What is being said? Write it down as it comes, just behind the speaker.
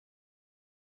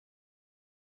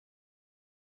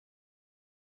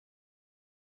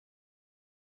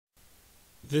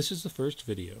This is the first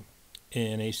video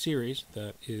in a series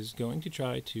that is going to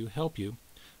try to help you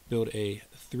build a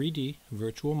 3D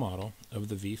virtual model of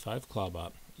the V5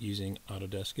 Clawbot using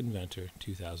Autodesk Inventor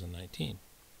 2019.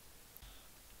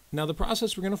 Now the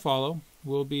process we're going to follow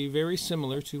will be very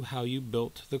similar to how you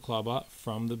built the Clawbot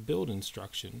from the build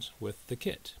instructions with the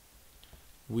kit.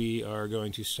 We are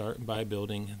going to start by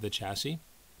building the chassis.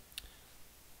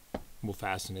 We'll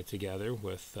fasten it together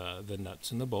with the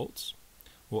nuts and the bolts.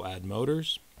 We'll add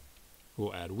motors,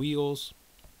 we'll add wheels,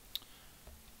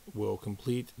 we'll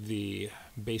complete the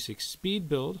basic speed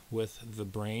build with the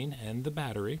brain and the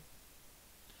battery,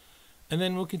 and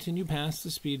then we'll continue past the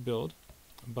speed build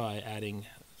by adding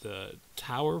the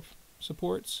tower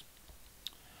supports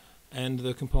and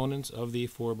the components of the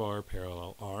 4-bar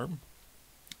parallel arm,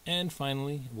 and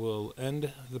finally we'll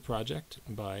end the project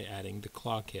by adding the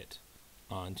claw kit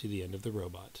onto the end of the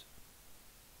robot.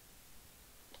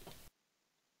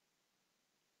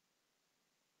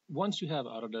 Once you have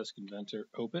Autodesk Inventor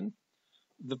open,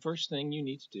 the first thing you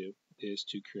need to do is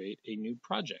to create a new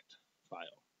project file.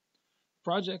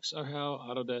 Projects are how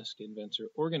Autodesk Inventor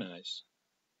organizes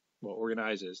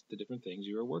the different things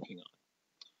you are working on.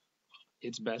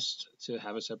 It's best to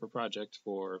have a separate project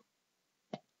for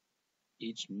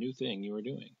each new thing you are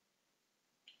doing.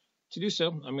 To do so,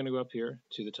 I'm going to go up here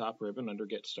to the top ribbon under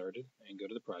Get Started and go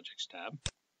to the Projects tab.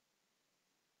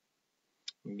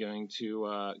 I'm going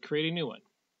to create a new one.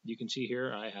 You can see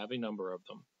here I have a number of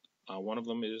them. One of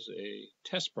them is a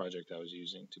test project I was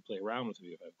using to play around with the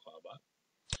V5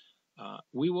 Clawbot.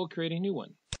 We will create a new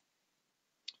one.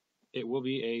 It will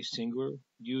be a single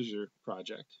user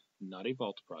project, not a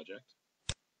vault project.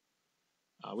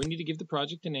 We need to give the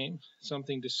project a name,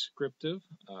 something descriptive.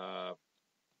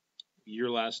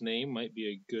 Your last name might be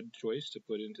a good choice to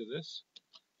put into this,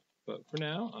 but for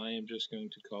now I am just going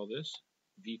to call this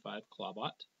V5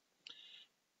 Clawbot.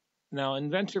 Now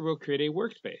Inventor will create a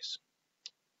workspace.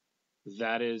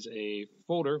 That is a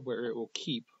folder where it will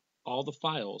keep all the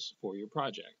files for your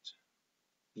project.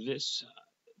 This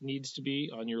needs to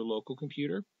be on your local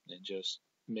computer. It just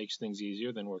makes things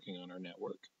easier than working on our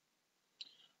network.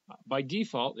 By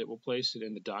default, it will place it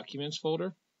in the Documents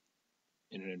folder,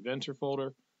 in an Inventor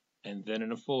folder, and then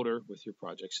in a folder with your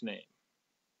project's name.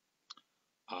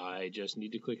 I just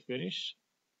need to click Finish.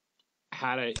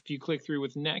 If you click through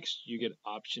with Next, you get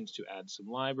options to add some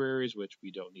libraries, which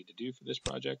we don't need to do for this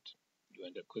project. You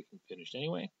end up clicking Finish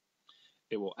anyway.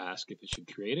 It will ask if it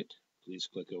should create it. Please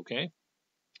click OK.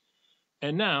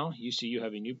 And now you see you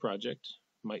have a new project,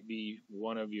 might be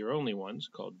one of your only ones,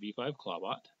 called V5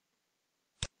 Clawbot.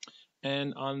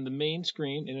 And on the main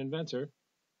screen in Inventor,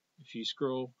 if you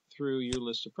scroll through your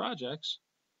list of projects,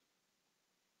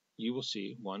 you will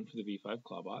see one for the V5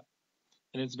 Clawbot.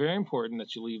 And it's very important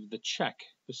that you leave the check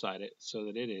beside it so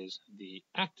that it is the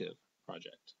active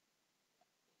project.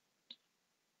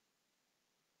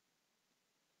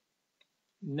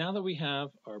 Now that we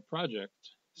have our project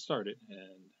started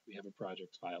and we have a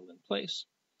project file in place,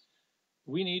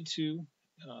 we need to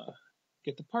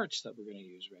get the parts that we're going to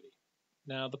use ready.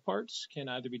 Now the parts can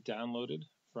either be downloaded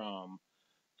from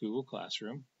Google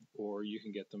Classroom or you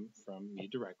can get them from me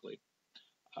directly.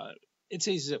 It's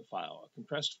a zip file, a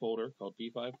compressed folder called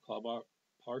V5 Clawbot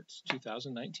Parts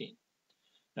 2019.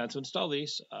 Now to install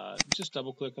these, just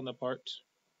double click on the part.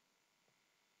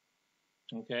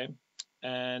 Okay,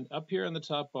 and up here on the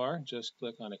top bar, just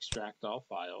click on Extract All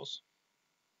Files.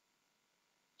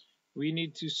 We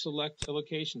need to select a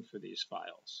location for these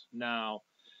files. Now,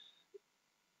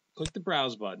 click the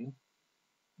Browse button,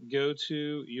 go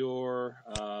to your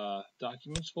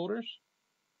Documents folders,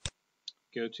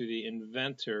 go to the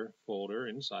Inventor folder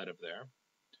inside of there,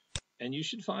 and you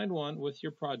should find one with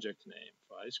your project name.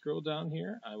 If I scroll down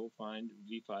here, I will find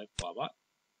V5 Clawbot.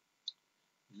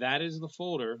 That is the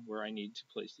folder where I need to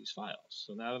place these files.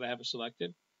 So now that I have it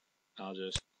selected, I'll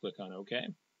just click on OK.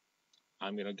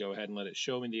 I'm going to go ahead and let it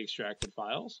show me the extracted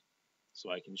files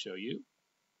so I can show you.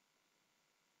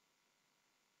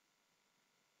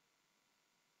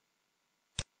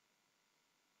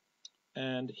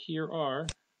 And here are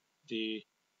the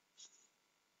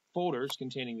folders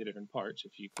containing the different parts.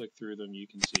 If you click through them, you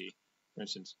can see, for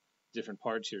instance, different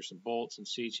parts. Here's some bolts and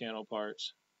C-channel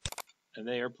parts, and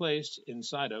they are placed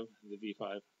inside of the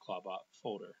V5 Clawbot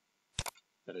folder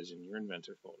that is in your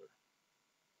Inventor folder.